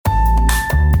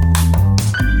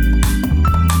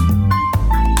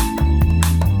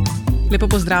Lepo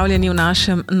pozdravljeni v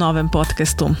našem novem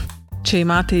podcastu. Če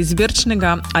imate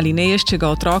izbirčnega ali neješčega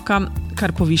otroka,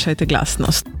 kar povišajte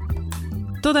glasnost.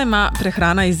 To, da ima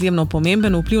prehrana izjemno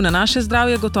pomemben vpliv na naše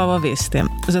zdravje, gotovo veste.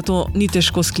 Zato ni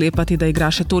težko sklepati, da igra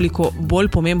še toliko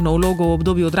bolj pomembno vlogo v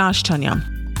obdobju odraščanja.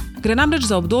 Gre namreč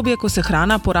za obdobje, ko se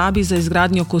hrana porabi za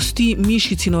izgradnjo kosti,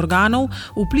 mišic in organov,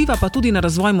 vpliva pa tudi na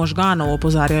razvoj možganov,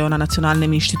 opozarjajo na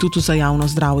Nacionalnem inštitutu za javno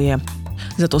zdravje.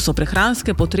 Zato so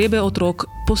prehranske potrebe otrok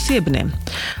posebne.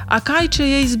 A kaj, če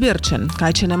je izbirčen?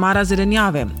 Kaj, če ne mara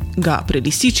zelenjave? Ga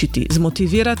prelisičiti,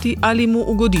 zmotivirati ali mu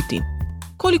ugoditi?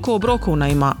 Koliko obrokov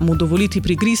naj ima, mu dovoliti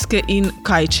prigrizke in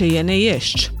kaj, če je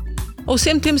neješč? O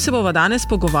vsem tem se bova danes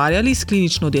pogovarjali s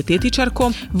klinično dietetičarko,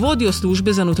 vodjo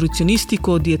službe za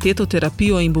nutricionistiko,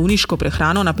 dietetoterapijo in bolniško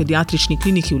prehrano na Pediatrični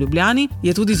kliniki v Ljubljani,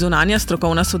 je tudi zunanja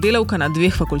strokovna sodelavka na 2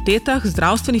 fakultetah,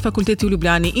 Zdravstveni fakulteti v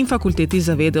Ljubljani in Fakulteti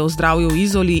za vede o zdravju v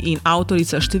Izoli in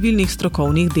avtorica številnih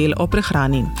strokovnih del o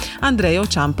prehrani. Andrejo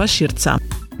Čampa Širca.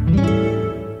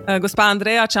 Gospa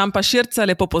Andreja Čampa Širca,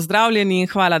 lepo pozdravljeni in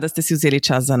hvala, da ste si vzeli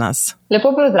čas za nas.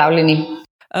 Lepo pozdravljeni.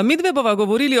 Midve bova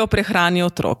govorili o prehrani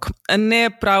otrok. Ne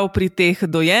prav pri teh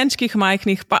dojenčkih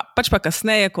majhnih, pač pa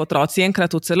kasneje, ko otroci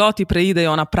enkrat v celoti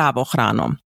preidejo na pravo hrano.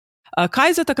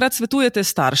 Kaj za takrat svetujete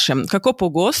staršem? Kako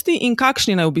pogosti in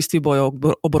kakšni naj v bistvu bojo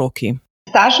obroki?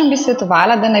 Staršem bi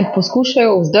svetovala, da naj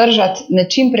poskušajo vzdržati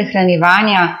način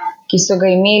prehranjevanja, ki so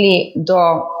ga imeli do,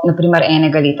 naprimer, 1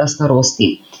 leta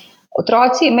starosti.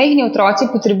 Majhni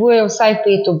otroci potrebujejo vsaj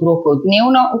 5 obrokov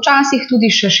dnevno, včasih tudi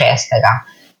še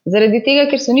 6. Zaradi tega,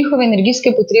 ker so njihove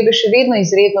energijske potrebe še vedno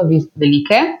izredno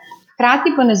velike,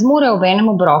 hkrati pa ne zmorejo v enem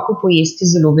obroku pojesti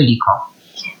zelo veliko.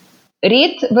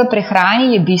 Red v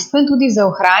prehrani je bistven tudi za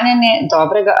ohranjanje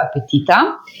dobrega apetita.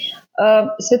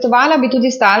 Svetovala bi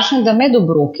tudi staršem, da med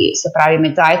obroki, se pravi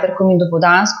med zajtrkom in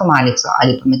dopoldansko malico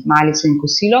ali pa med malico in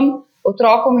kosilom,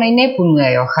 otrokom naj ne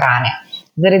ponujajo hrane.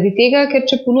 Zaradi tega, ker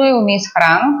če ponujajo vmes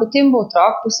hrano, potem bo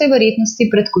otrok po vsej verjetnosti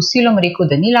pred kosilom rekel,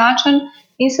 da ni lačen,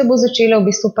 in se bo začela v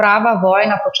bistvu prava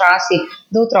vojna počasi,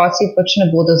 da otroci pač ne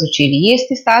bodo začeli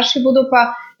jesti, starši bodo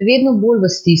pa vedno bolj v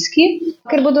stiski,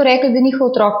 ker bodo rekli, da njihov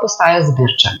otrok postaja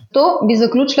izbirčen. To bi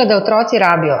zaključila, da otroci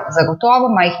rabijo zagotovo,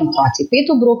 majhni otroci,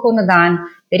 5 obrokov na dan,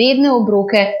 redne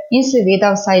obroke in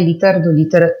seveda vsaj 1 do 1,5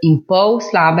 litra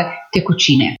slabe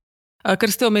tekočine.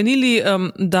 Ker ste omenili,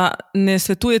 da ne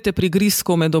svetujete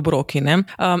prigrizkov med obroki, ne?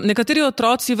 Nekateri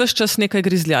otroci ves čas nekaj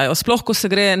grizljajo. Sploh, ko se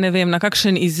gre, na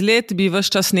kakšen izlet, bi ves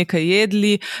čas nekaj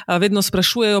jedli, vedno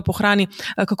sprašujejo po hrani.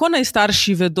 Kako naj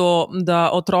starši vedo,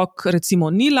 da otrok recimo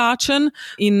ni lačen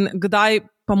in kdaj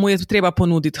pa mu je treba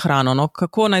ponuditi hrano? No?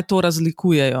 Kako naj to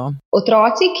razlikujejo?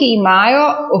 Otroci, ki imajo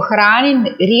ohranjen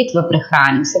red v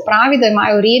prehrani, se pravi, da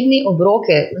imajo redni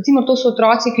obroke, recimo to so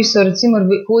otroci, ki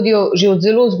hodijo že od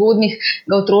zelo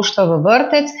zgodnjega otroštva v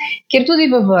vrtec, kjer tudi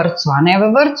v vrtcu.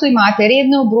 V vrtcu imate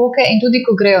redne obroke in tudi,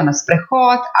 ko grejo na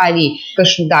sprehod ali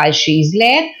kakšen daljši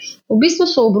izlet, v bistvu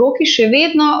so obroki še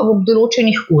vedno v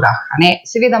določenih urah.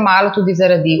 Seveda malo tudi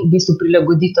zaradi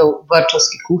prilagoditev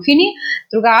vrtčevski kuhinji,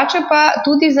 drugače pa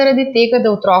tudi zaradi tega,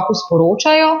 da otroku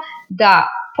sporočajo, da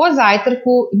po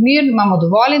zajtrku imamo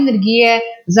dovolj energije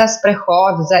za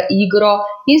sprehod, za igro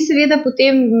in seveda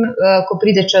potem, ko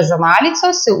pride čas za malico,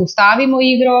 se ustavimo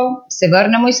igro, se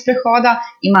vrnemo iz sprehoda,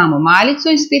 imamo malico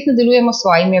in spet nadaljujemo s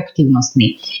svojimi aktivnostmi.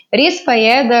 Res pa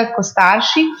je, da ko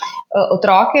starši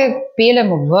otroke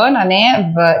peljemo ven,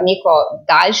 v neko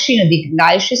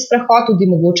daljši sprehod, tudi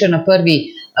mogoče na prvi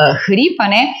hrib,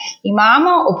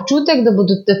 imamo občutek,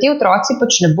 da te otroci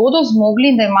pač ne bodo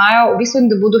zmogli in da imajo,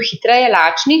 da bodo hitreje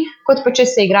lačni, kot pa če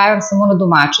se igrajo samo na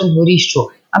domačem dvorišču.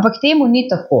 Ampak temu ni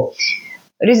tako.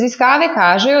 Raziskave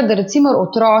kažejo, da recimo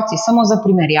otroci, samo za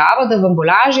primerjavo, da vam bo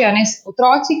lažje,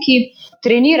 otroci, ki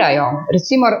trenirajo,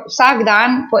 recimo vsak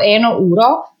dan po 1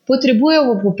 uro, potrebujejo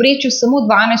v povprečju samo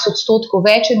 12%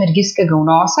 več energijskega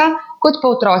vnosa, kot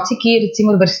pa otroci,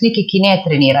 recimo vrstniki, ki ne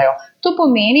trenirajo. To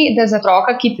pomeni, da za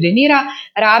otroka, ki trenira,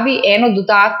 rabi eno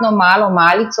dodatno malo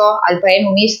malico ali pa en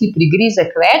vmesni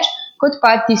prigrizek več, kot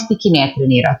pa tisti, ki ne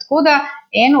trenira. Tako da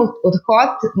en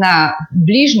odhod na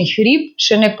bližnji hrib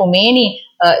še ne pomeni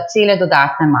cele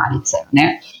dodatne malice.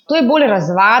 To je bolj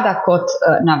razvada kot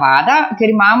navada,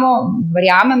 ker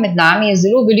verjamem, med nami je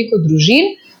zelo veliko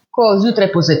družin, ko zjutraj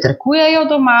pozajtrkujejo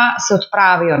doma, se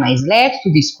odpravijo na izlet,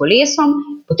 tudi s kolesom,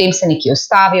 potem se nekje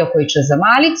ustavijo, ko je čas za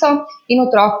malico in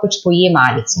otrok pač poje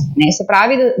malico. Se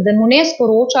pravi, da mu ne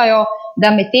sporočajo,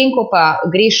 da medtem, ko pa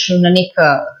greš na nek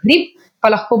hrib, pa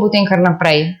lahko potem kar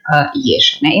naprej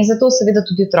ješ. In zato seveda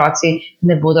tudi otroci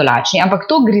ne bodo lačni. Ampak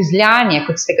to grizljanje,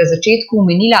 kot ste ga začetku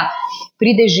omenila,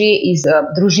 pride že iz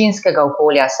družinskega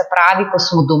okolja, se pravi, ko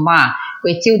smo doma, ko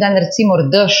je cel dan recimo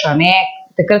rdež,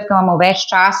 takrat, ko imamo več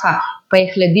časa, pa je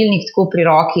hladilnik tako pri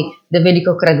roki, da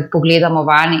velikokrat pogledamo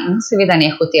vani in seveda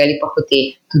ne hote ali pa hote,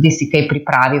 tudi si kaj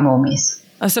pripravimo vmes.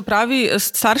 Se pravi,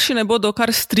 starši ne bodo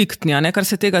kar striktni, kar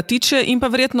se tega tiče, in pa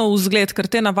verjetno vzgled, ker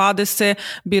te navade se,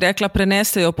 bi rekla,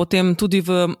 prenesejo potem tudi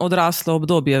v odraslo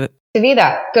obdobje. Seveda,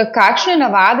 kakšne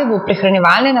navade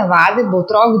prehranjevalne navade bo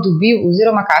otrok dobil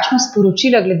oziroma kakšna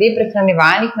sporočila glede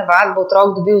prehranjevalnih navad bo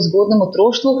otrok dobil v zgodnjem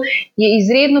otroštvu, je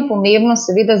izredno pomembno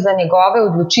seveda za njegove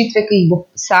odločitve, ki jih bo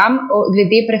sam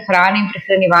glede prehrane in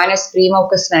prehranjevanja sprejemal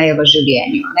kasneje v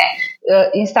življenju.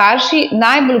 In starši,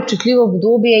 najbolj občutljivo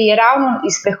obdobje je ravno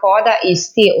iz prehoda iz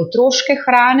te otroške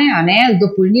hrane,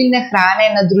 dopolnilne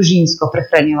hrane na družinsko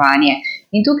prehranjevanje.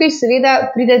 In tukaj seveda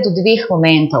pride do dveh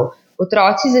momentov.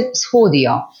 Otroci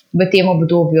shodijo v tem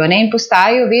obdobju in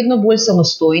postajajo vedno bolj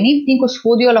samostojni, in ko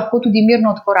shodijo, lahko tudi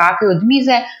mirno odkorakajo od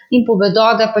mize in povedo,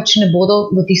 da pač ne bodo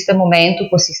v tistem momentu,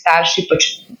 ko si starši pač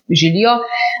želijo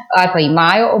ali pa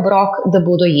imajo obrok, da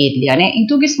bodo jedli. In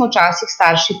tukaj smo včasih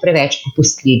starši preveč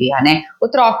popustljivi.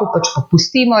 Otroku pač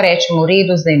popustimo, rečemo v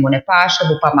redu, zdaj mu ne paše,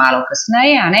 bo pa malo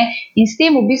kasneje. In s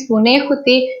tem v bistvu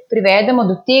nehote privedemo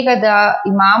do tega, da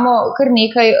imamo kar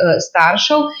nekaj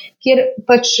staršev, kjer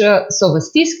pač so v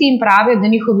stiski in pravijo, da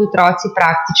njihovi otroci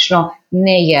praktično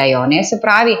ne jejo. Se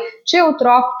pravi, če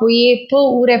otrok poje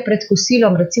pol ure pred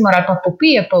kosilom, recimo, ali pa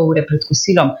popije pol ure pred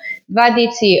kosilom 2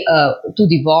 deci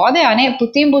tudi vode,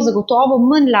 potem bo zagotovo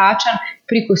manj lačen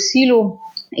pri kosilu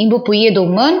in bo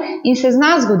pojedel manj, in se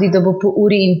zna zgoditi, da bo po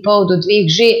uri in pol do 2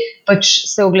 že pač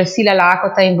se oglasila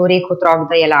lakota in bo rekel otrok,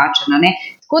 da je lačen.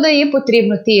 Tako da je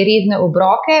potrebno te redne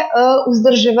obroke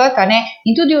vzdrževati,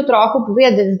 in tudi otroku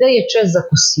povedati, da zdaj je čas za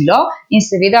kosilo, in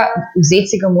seveda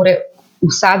vzeti si ga mora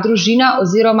vsa družina,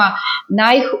 oziroma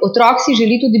otrok si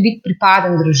želi tudi biti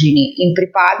pripaden družini. In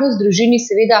pripadnost družini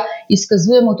seveda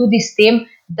izkazujemo tudi s tem,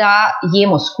 da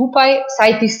jemo skupaj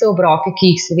vsaj tiste obroke, ki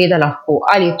jih seveda lahko.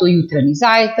 Ali je to jutranji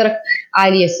zajtrk,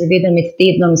 ali je seveda med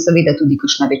tednom seveda tudi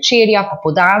kakšna večerja,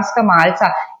 popoldanska malca.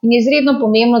 In je izredno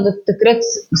pomembno, da takrat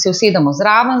se usedemo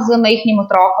zraven z majhnim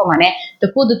otrokom,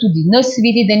 tako da tudi nas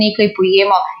vidi, da nekaj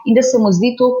pojemo in da se mu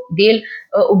zdi to del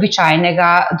običajne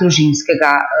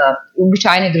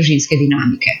družinske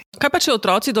dinamike. Kaj pa, če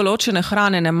otroci določene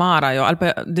hrane ne marajo ali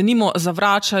pa denimo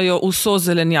zavračajo vso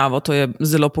zelenjavo, to je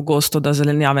zelo pogosto, da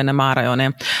zelenjave ne marajo,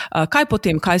 Kaj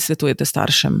potem, kaj svetujete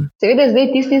staršem? Seveda zdaj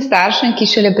tistim staršem, ki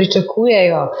šele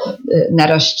pričakujejo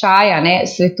naraščaja,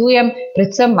 svetujem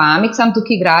predvsem mamicam,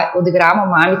 tukaj odigramo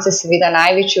mamice seveda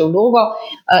največjo vlogo,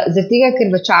 zaradi tega, ker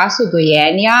v času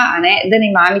dojenja, da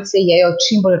naj mamice jejo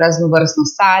čim bolj raznovrstno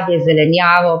sadje,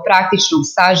 zelenjavo, praktično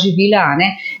vsa živila,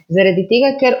 zaradi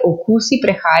tega, ker okusi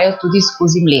prehajajo tudi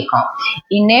skozi mleko.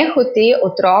 In nehote se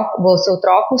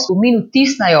otroku v spomin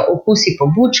vtisnajo okusi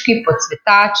po bučki, po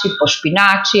cvetači, po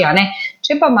špinači.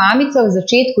 Če pa mamica v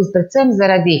začetku, predvsem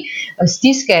zaradi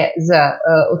stiske z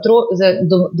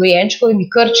dojenčkovimi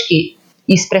krčki,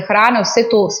 iz prehrane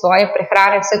svoje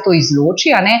prehrane vse to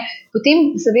izloči,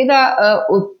 potem seveda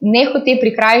nehote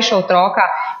prikrajša otroka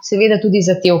seveda tudi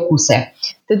za te okuse.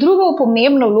 Te drugo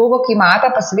pomembno vlogo, ki imata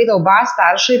pa seveda oba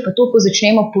starša, je pa to, ko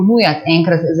začnemo ponujati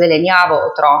enkrat zelenjavo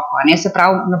otroku. Se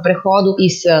pravi, na prehodu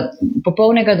iz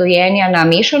popolnega dojenja na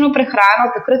mešano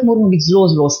prehrano, takrat moramo biti zelo,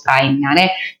 zelo vztrajni.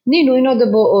 Ni nujno, da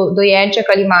bo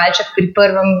dojenček ali malček pri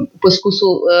prvem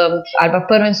poskusu ali pa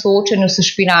prvem soočenju s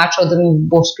špinačo, da mu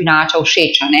bo špinača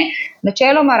všeč.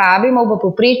 Načeloma rabimo v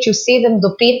povprečju 7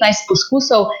 do 15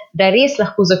 poskusov, da res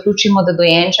lahko zaključimo, da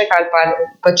dojenček ali pa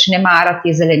pač ne mara te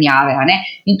zelenjave.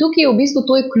 In tukaj je v bistvu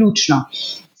to je ključno.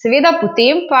 Seveda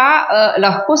potem pa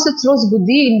lahko se celo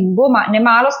zgodi in bo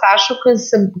nemalo staršev,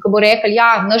 ki bo rekel,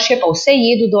 naš je pa vse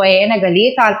jedel do 1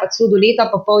 leta ali pa celo do leta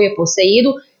pa pol je pa vse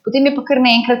jedel, potem je pa kar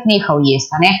naenkrat nehal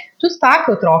jesti. Tudi take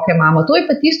otroke imamo, to je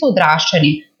pa tisto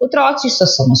odraščanje. Otroci so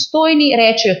samostojni,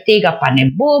 rečejo, tega pa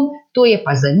ne bom, to je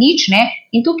pa za nič.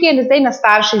 In tukaj je zdaj na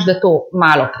starših, da to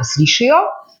malo preslišijo,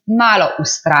 malo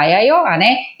vztrajajo,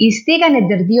 in iz tega ne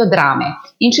naredijo drame.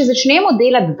 In če začnemo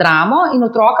delati dramo in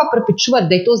otroka prepričevati,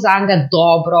 da je to zanj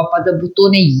dobro, pa da bo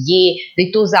to ne je, da je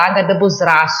to zanj, da bo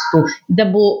zrastel, da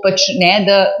bo pač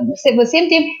da se v vsem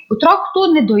tem, otrok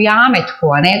to ne dojame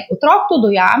tako. Otrok to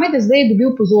dojame, da zdaj je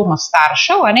dobil pozornost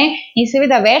staršev, in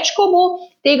seveda več, ko bo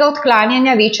tega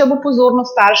odklanjanja, večja bo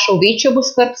pozornost staršev, večja bo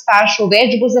skrb staršev,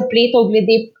 več bo zapletov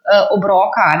glede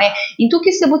obroka. Ne? In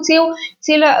tukaj se bo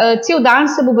cel dan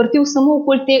se bo vrtil samo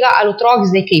okoli tega, ali otrok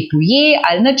zdaj kaj poje,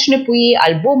 ali nič ne poje,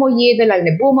 ali bomo jedli, ali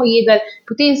ne bomo jedli.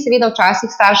 Potem seveda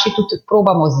včasih starši tudi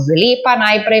probamo z lepa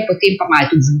najprej, potem pa malo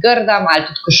tudi zgrda, malo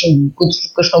tudi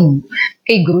kakšno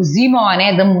kaj grozimo,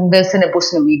 ne? Da se ne bo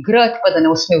smel igrati, pa da ne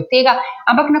bo smel tega.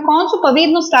 Ampak na koncu pa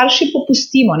vedno starši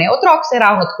popustimo. Ne? Otrok se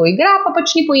ravno tako igra, pa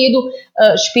pač ni pojedel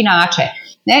špinače.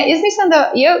 Ne? Jaz mislim, da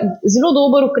je zelo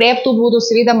dober ukrep, to bodo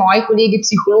seveda moji kolegi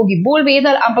psihologi bolj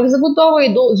vedeli, ampak zagotovo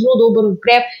je zelo dober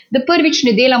ukrep, da prvič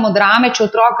ne delamo drame, če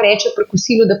otrok reče pri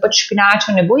kosilu, da pač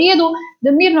špinača ne bo jedel,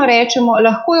 da mirno rečemo,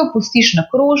 lahko jo pustiš na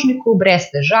krožniku, brez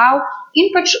težav in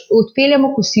pač odpeljamo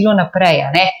kosilo naprej.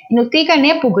 Ne? In od tega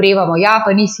ne pogrevamo, ja,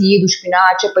 pa nisi jedel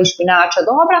špinače, pa je špinača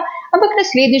dobra, ampak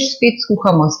naslednjič spet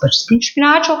skuhamo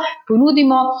špinačo,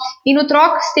 ponudimo in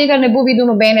otrok z tega ne bo videl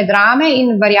nobene drame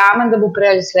in verjamem, da bo prej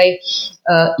ali slej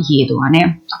jedel. Ne?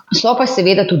 So pa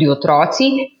seveda tudi otroci,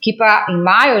 ki pa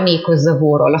imajo neko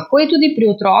zavoro. Lahko je tudi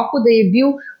pri otroku, da je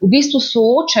bil v bistvu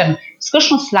soočen s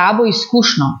kakšno slabo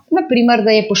izkušnjo. Naprimer,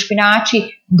 da je po špinači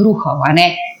bruhal.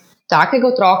 Takega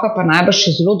otroka pa najbrž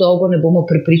še zelo dolgo ne bomo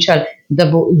prepričali, da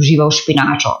bo užival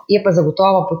špinačo. Je pa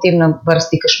zagotovo potem na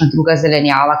vrsti kakšna druga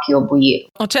zelenjava, ki jo bo jedel.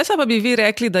 Od česa pa bi vi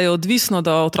rekli, da je odvisno,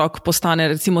 da otrok postane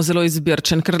recimo zelo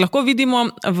izbirčen? Ker lahko vidimo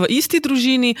v isti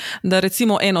družini, da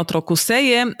recimo en otrok vse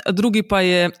je, drugi pa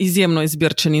je izjemno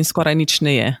izbirčen in skoraj nič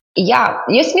ne je. Ja,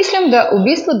 jaz mislim, da v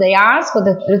bistvu dejansko,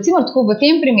 da recimo tako v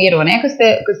tem primeru,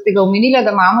 ko ste ga omenili,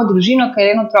 da imamo družino,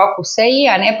 ker en otrok vse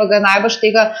je, pa ga najbrž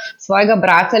tega svojega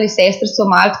brata ali sestrico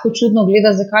malo tako čudno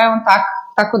gleda, zakaj on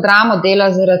tako dramo dela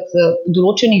zaradi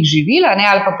določenih živil,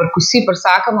 ali pa prikosi pri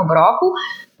vsakem obroku.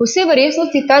 Po vsej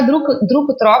verjetnosti ta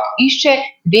drug otrok išče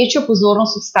večjo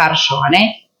pozornost od staršev,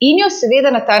 in jo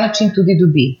seveda na ta način tudi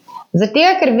dobi. Zato,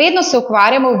 ker vedno se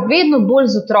ukvarjamo vedno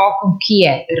bolj z otrokom, ki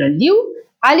je ranljiv,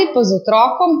 ali pa z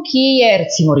otrokom, ki je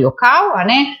recimo rjokav,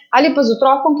 ali pa z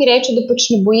otrokom, ki reče, da pač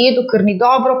ne bo jedel, ker ni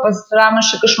dobro, pa zraven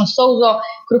še kakšno solzo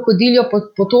krokodiljo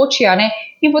potoči,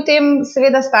 in potem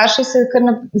seveda starši se kar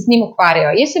z njim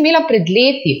ukvarjajo. Jaz sem imela pred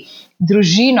leti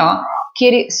družino,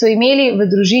 kjer so imeli v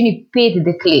družini 5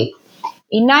 deklet.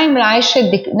 In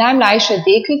najmlajša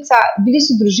deklica, bili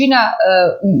so družina,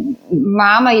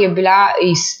 mama je bila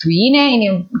iz tujine in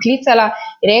je klicala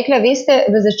in rekla, veste,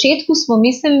 v začetku smo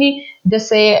mislili, da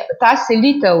se je ta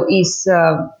selitev iz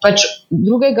pač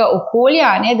drugega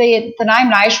okolja, da je ta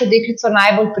najmlajšo deklico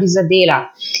najbolj prizadela.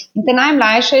 In ta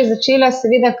najmlajša je začela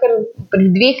seveda kar pri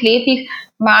 2 letih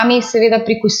mami seveda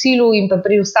pri kosilu in pa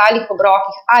pri ostalih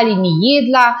obrokih ali ni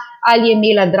jedla, ali je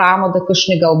imela dramo, da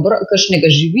kakšnega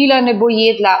živila ne bo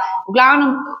jedla. V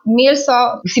glavnem, imeli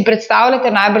so, si predstavljate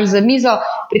najbrž za mizo,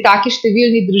 pri taki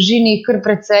številni družini kar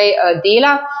precej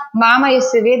dela. Mama je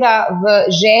seveda v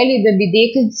želji, da bi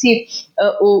deklici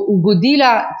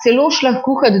ugodila, celo šla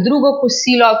kuhati drugo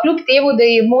kosilo, kljub temu, da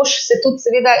je mož se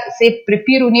je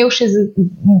prepiril njev še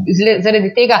zaradi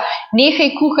tega,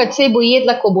 nehaj kuhati, saj bo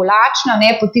jedla, ko bo lačna,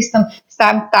 po tistem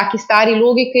taki stari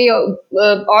logiki je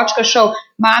očka šel,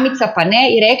 mamica pa ne,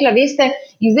 in rekla, veste,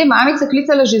 in zdaj mamica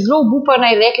klicala že zelo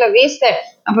obupana in rekla, veste,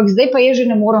 ampak zdaj pa že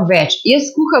ne morem več. Jaz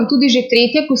kuham tudi že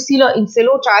 3. kosilo in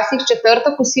celo včasih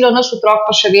 4. kosilo, naš otrok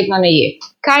pa še vedno ne je.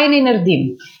 Kaj naj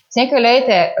naredim?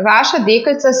 Glejte, vaša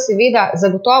deklica seveda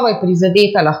zagotovo je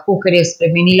prizadeta lahko, ker je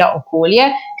spremenila okolje,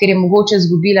 ker je mogoče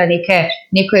izgubila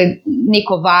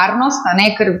neko varnost,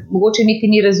 ker mogoče niti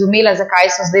ni razumela,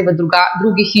 zakaj so zdaj v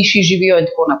drugi hiši živijo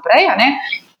in tako naprej.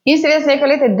 In seveda se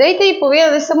je dajte ji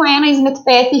povedati, da je samo ena izmed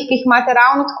 5, ki jih imate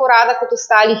ravno tako rada kot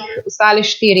ostale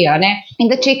 4.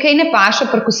 In da če kaj ne paše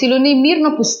pri kosilu, ne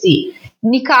mirno pusti.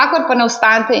 Nikakor pa ne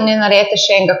ostanete in ne naredite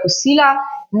še enega kosila.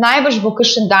 Najbrž bo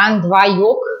kakšen dan, 2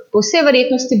 jok, po vsej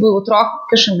verjetnosti bo otrok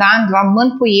kakšen dan, 2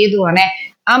 manj pojedel,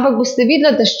 ampak boste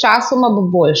videli, da s časoma bo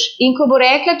boljš. In ko bo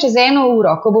rekla čez 1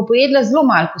 uro, ko bo pojedla zelo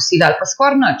malo kosila ali pa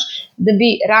skoraj nič, da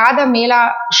bi rada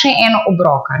imela še eno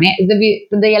obroka,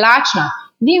 da je lačna,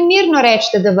 vi mirno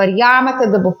rečete, da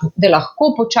verjamete, da lahko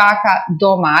počaka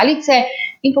do malice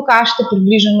in pokažete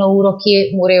približno na uro, kje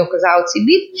morajo kazalci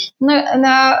biti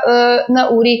na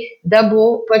uri, da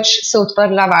bo pač se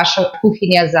odprla vaša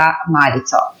kuhinja za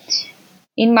malico.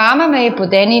 In mama me je po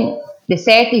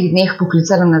 10 dneh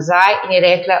poklicala nazaj in je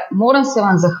rekla, moram se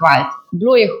vam zahvaliti.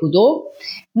 Bilo je hudo,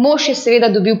 mož je seveda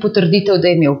dobil potrditev, da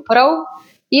je imel prav,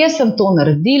 jaz sem to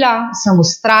naredila, sem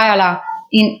vztrajala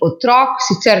in otrok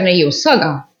sicer ne je vsega,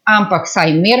 ampak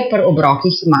saj mer pri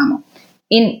obrokih imamo.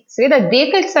 In seveda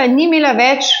deklica ni imela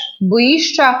več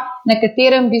bojišča, na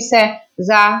katerem bi se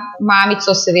za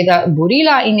mamico seveda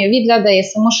borila in je videla, da je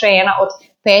samo še ena od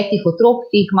 5 otrok,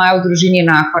 ki jih imajo v družini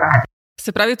enako radi. Se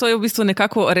pravi, to je v bistvu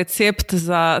nekako recept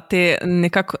za te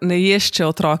nekako neješče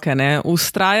otroke, ne?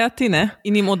 Ustrajati, ne?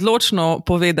 In jim odločno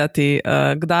povedati,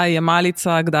 kdaj je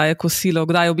malica, kdaj je kosilo,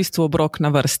 kdaj je v bistvu obrok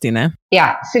na vrsti, ne?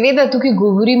 Ja, seveda tukaj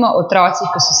govorimo o otrocih,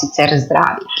 ki so sicer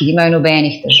zdravi, ki imajo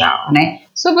nobenih težav, ne?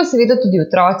 So pa seveda tudi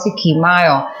otroci, ki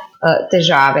imajo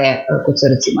težave, kot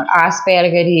so recimo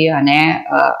Aspergerji,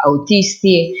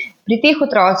 avtisti. Pri teh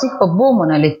otrocih pa bomo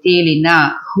naleteli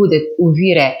na hude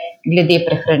ovire glede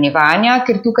prehranjevanja,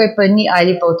 ker tukaj pa ni,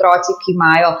 ali pa otroci, ki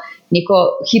imajo neko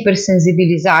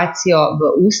hipersenzibilizacijo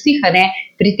v ustih,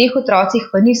 pri teh otrocih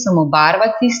pa ni samo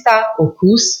barva tista,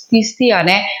 okus tisti,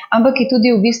 ampak je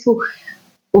tudi v bistvu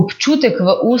občutek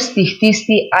v ustih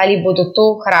tisti, ali bodo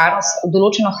to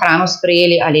določeno hrano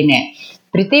sprejeli ali ne.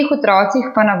 Pri teh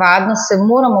otrocih pa navadno se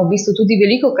moramo v bistvu tudi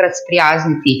velikokrat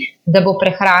sprijazniti, da bo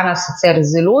prehrana sicer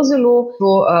zelo, zelo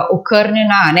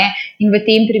okrnjena, in v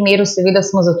tem primeru seveda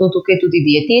smo zato tukaj tudi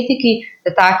dietetiki,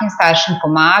 da takim staršem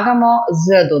pomagamo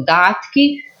z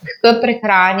dodatki k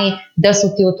prehrani, da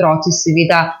so ti otroci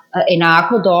seveda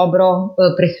enako dobro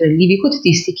prehranljivi kot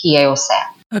tisti, ki jejo vse.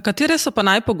 Katere so pa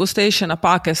najpogostejše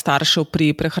napake staršev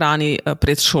pri prehrani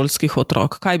predšolskih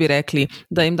otrok? Kaj bi rekli,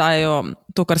 da jim dajo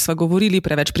to, kar sva govorili,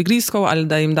 preveč prigrizkov ali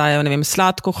da jim dajo,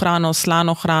 sladko hrano,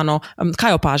 slano hrano?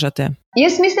 Kaj opažate?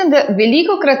 Jaz mislim, da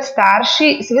velikokrat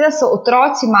starši, seveda so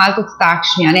otroci malo tudi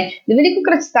takšni, da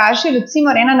velikokrat starši,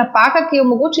 recimo ena napaka, ki jo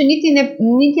mogoče niti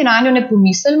na njo ne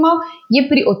pomislimo, je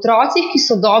pri otrocih, ki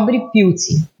so dobri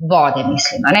pivci vode,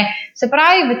 mislim. Se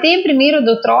pravi, v tem primeru,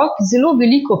 da otrok zelo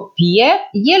veliko pije,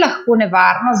 je lahko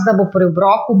nevarnost, da bo pri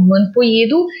obroku manj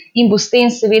pojedel in bo s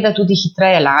tem seveda tudi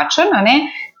hitreje lačen,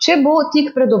 če bo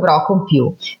tik pred obrokom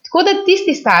pil. Tako da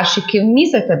tisti starši, ki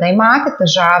mislite, da imate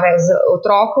težave z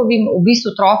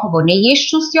otrokovo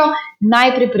neješčnostjo,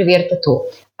 najprej preverite to.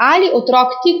 Ali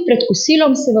otrok tik pred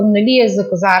kosilom se vam nalije z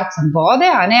kozarcem vode,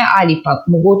 ali pa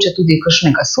mogoče tudi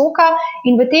kakšnega soka,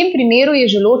 in v tem primeru je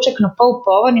želodček napol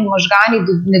poln in možgani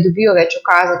ne dobijo več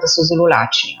ukaza, da so zelo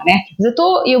lačni.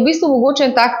 Zato je v bistvu mogoče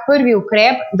en tak prvi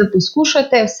ukrep, da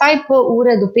poskušate vsaj pol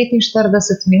ure do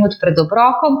 45 minut pred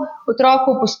obrokom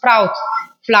otroku pospraviti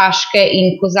flaške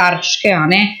in kozarčke,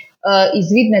 iz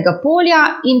vidnega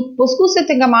polja in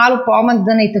poskusite ga malo pomniti,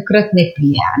 da naj takrat ne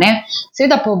pije.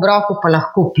 Seveda po obroku pa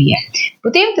lahko pije.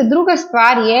 Potem ta druga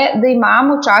stvar je, da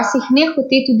imamo včasih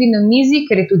nehote tudi na mizi,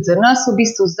 ker je tudi za nas v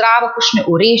bistvu zdravo, kakšne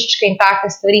oreščke in take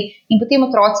stvari in potem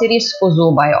otroci res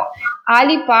spozobajo.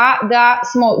 Ali pa, da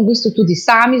smo v bistvu tudi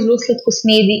sami zelo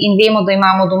sladkosnedi in vemo, da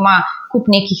imamo doma kup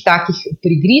nekih takih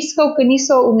prigrizkov, ki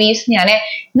niso umestni,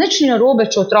 Nič ni narobe,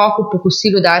 če otroku po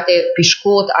kosilu date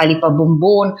piškot ali pa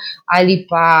bombon ali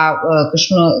pa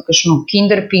kakšno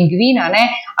kinder pingvin,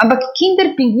 ampak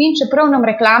kinder pingvin, čeprav nam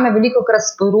reklame velikokrat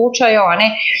sporočajo,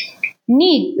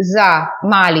 ni za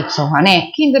malico,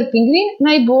 kinder pingvin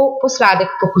naj bo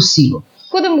posladek po kosilu.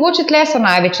 Tako da mogoče tle so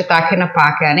največje take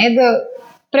napake, da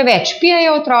preveč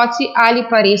pijejo otroci ali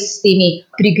pa res s temi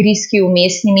prigrizki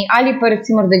umestnimi ali pa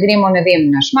recimo, da gremo, na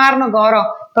Šmarno goro,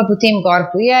 pa potem gor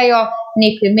pojejo,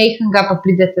 nekaj mehkega, pa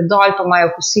pridete dol, pa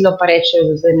imajo kosilo, pa rečejo,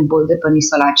 da zdaj ne bodo, da pa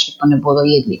niso lačni, pa ne bodo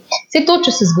jedli. Vse to,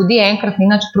 če se zgodi enkrat,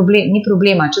 ni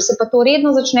problema. Če se pa to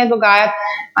redno začne dogajati,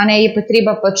 je pa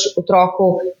treba pač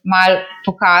otroku malo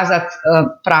pokazati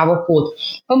pravo pot.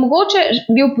 Pa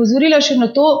mogoče bi opozorila še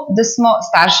na to, da smo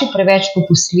starši preveč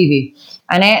popustljivi.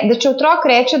 Da če otrok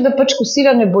reče, da pač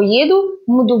kosila ne bo jedel,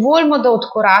 mu dovolimo, da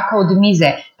odkoraka od mize,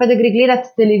 pa da gre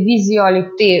gledati televizijo ali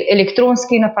te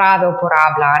elektronske naprave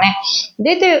uporablja.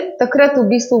 Dajte takrat v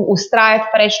bistvu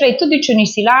ustrajati, pa reči, tudi če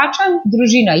nisi lačen,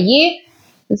 družina je,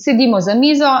 sedimo za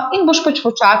mizo in boš pač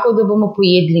počakal, da bomo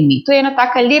pojedli mi. To je ena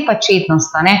taka lepa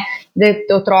čednost, da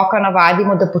otroka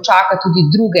navadimo, da počaka tudi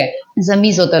druge za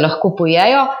mizo, da lahko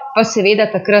pojejo, pa seveda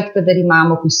takrat, kadar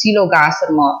imamo kosilo,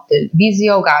 ugasimo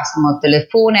televizijo, ugasimo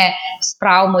telefone,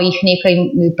 spravimo jih nekaj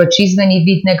pač izven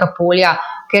vidnega polja,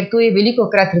 ker to je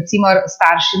velikokrat recimo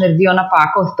starši naredijo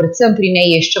napako, predvsem pri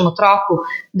neješčem otroku,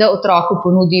 da otroku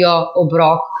ponudijo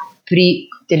obrok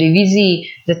pri televiziji,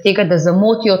 tega, da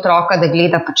zamoti otroka, da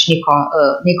gleda pač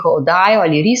neko oddajo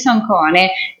ali risanko,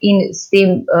 in s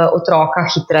tem otroka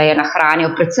hitreje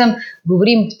nahranijo. Predvsem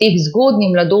govorim v teh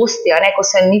zgodnji mladosti, ko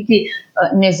se niti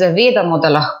ne zavedamo,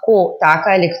 da lahko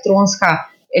taka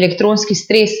elektronski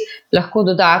stres lahko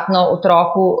dodatno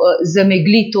otroku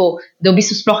zamegli to, da v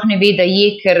bistvu sploh ne ve, da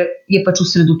je, ker je pač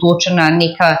osredotočena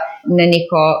na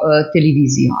neko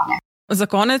televizijo. Za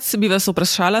konec bi vas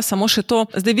vprašala samo še to,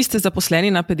 zdaj vi ste zaposleni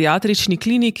na pediatrični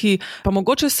kliniki, pa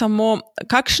mogoče samo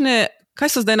kakšne Kaj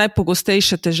so zdaj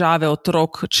najpogostejše težave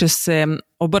otrok, če se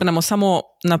obrnemo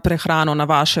samo na prehrano, na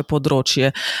vaše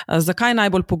področje? Zakaj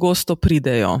najbolj pogosto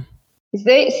pridejo?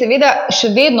 Zdaj, seveda, še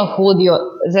vedno hodijo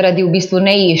zaradi v bistvu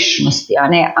neješčnosti,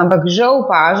 ampak žal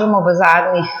opažamo v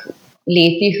zadnjih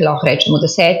letih, lahko rečemo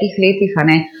 10 letih,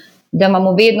 da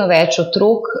imamo vedno več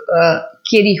otrok,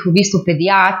 kjer jih v bistvu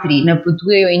pediatri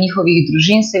napotujejo in njihovih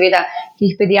družin, seveda, ki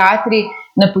jih pediatri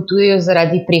napotujejo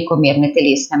zaradi prekomerne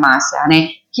telesne mase,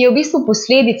 ki je v bistvu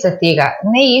posledica tega.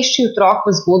 Neješči otrok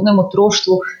v zgodnjem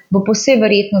otroštvu bo po vsej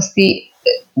verjetnosti,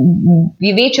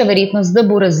 je večja verjetnost, da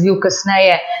bo razvil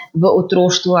kasneje v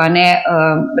otroštvu,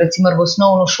 recimo v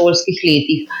osnovnošolskih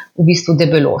letih, v bistvu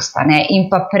debelost in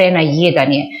pa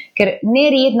prenajedanje, ker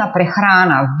neredna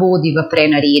prehrana vodi v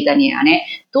prenajedanje.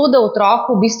 To, da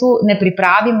otroku v bistvu ne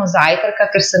pripravimo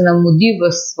zajtrka, ker se nam mudi v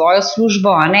svojo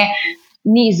službo,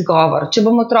 ni izgovor. Če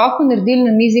bomo otroku naredili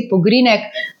na mizi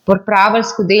pogrinek, pripravili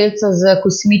skodelico z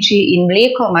kosmiči in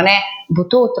mlekom, bo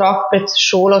to otrok pred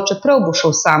šolo, čeprav bo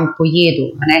šel sam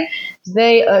pojedel.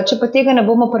 Zdaj, če pa tega ne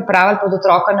bomo pripravili pod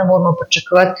otroka, ne moramo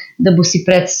pričakovati, da bo si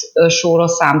pred šolo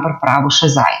sam pripravil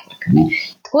še zajtrk.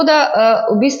 Tako da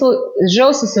v bistvu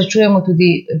žal se srečujemo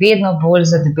tudi vedno bolj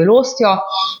za debelostjo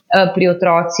pri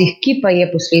otrocih, ki pa je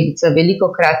posledica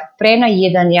velikokrat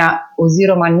prenajedanja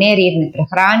oziroma neredne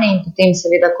prehrane in potem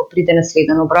seveda, ko pride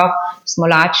naslednji obrok, smo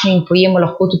lačni in pojemo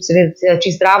lahko tudi seveda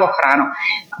čisto zdravo hrano,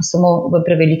 samo v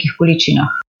prevelikih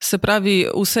količinah. Se pravi,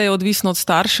 vse je odvisno od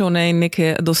staršev in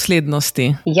neke doslednosti.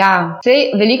 Ja,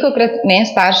 velikokrat meni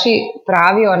starši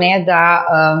pravijo,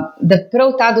 da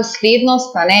prav ta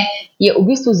doslednost je v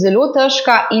bistvu zelo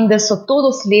težka in da so to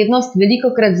doslednost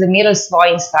velikokrat zamerili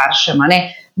svojim staršem.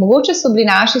 Mogoče so bili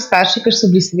naši starši, ker so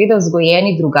bili seveda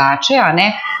vzgojeni drugače,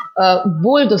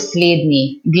 bolj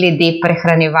dosledni glede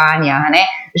prehranjevanja.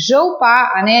 Žal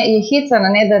pa je heca,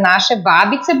 da naše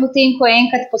babice, potem ko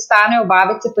enkrat postanejo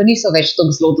babice, pa niso več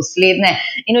tako zelo dosledne.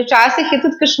 In včasih je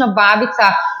tudi kakšna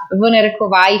babica v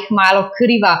narekovajih malo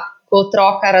kriva, ko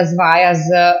otroka razvaja z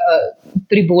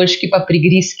priboljški pa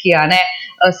prigrizki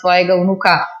svojega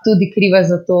vnuka, tudi kriva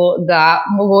za to, da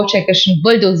mogoče kakšen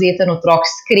bolj dovzeten otrok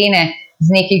skrene z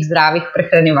nekih zdravih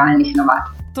prehranjevalnih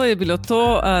navad. To je bilo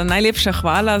to. Najlepša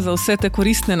hvala za vse te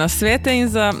koristne nasvete in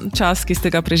za čas, ki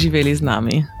ste ga preživeli z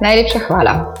nami. Najlepša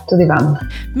hvala tudi vam.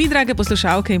 Mi, drage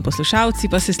poslušalke in poslušalci,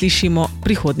 pa se slišimo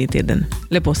prihodnji teden.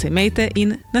 Lepo se imejte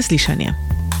in na slišanje.